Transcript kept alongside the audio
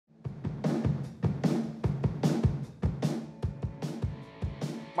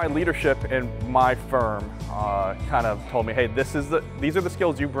My leadership in my firm kind of told me, hey, these are the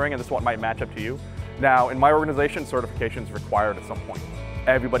skills you bring and this is what might match up to you. Now, in my organization, certification is required at some point.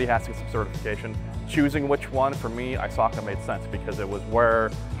 Everybody has to get some certification. Choosing which one, for me, ISACA made sense because it was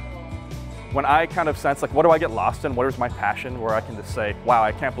when I kind of sensed, like, what do I get lost in? What is my passion? Where I can just say, wow,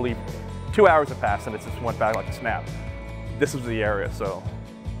 I can't believe 2 hours have passed and it just went back like a snap. This was the area, so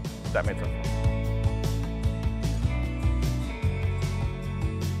that made sense.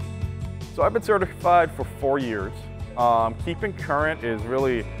 So I've been certified for 4 years. Keeping current is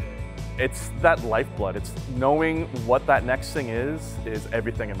really, it's that lifeblood. It's knowing what that next thing is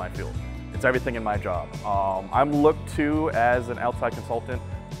everything in my field. It's everything in my job. I'm looked to as an outside consultant.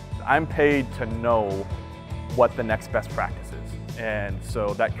 I'm paid to know what the next best practice is. And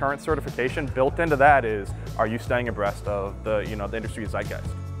so that current certification built into that is, are you staying abreast of the industry zeitgeist?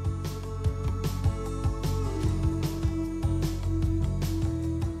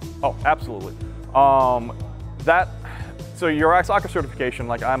 Oh, absolutely. So your ISACA certification,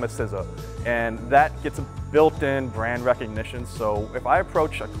 like I'm a CISA, and that gets a built-in brand recognition. So if I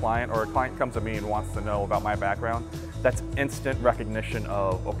approach a client or a client comes to me and wants to know about my background, that's instant recognition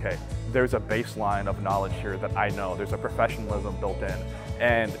of, okay, there's a baseline of knowledge here that I know. There's a professionalism built in.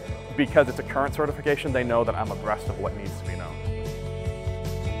 And because it's a current certification, they know that I'm abreast of what needs to be known.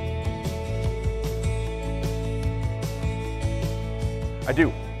 I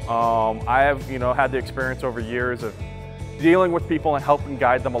do. I have had the experience over years of dealing with people and helping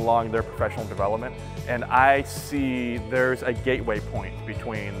guide them along their professional development. And I see there's a gateway point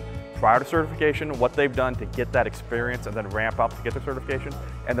between prior to certification, what they've done to get that experience and then ramp up to get their certification,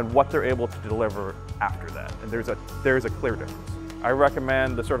 and then what they're able to deliver after that. And there's a clear difference. I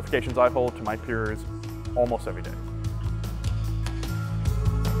recommend the certifications I hold to my peers almost every day.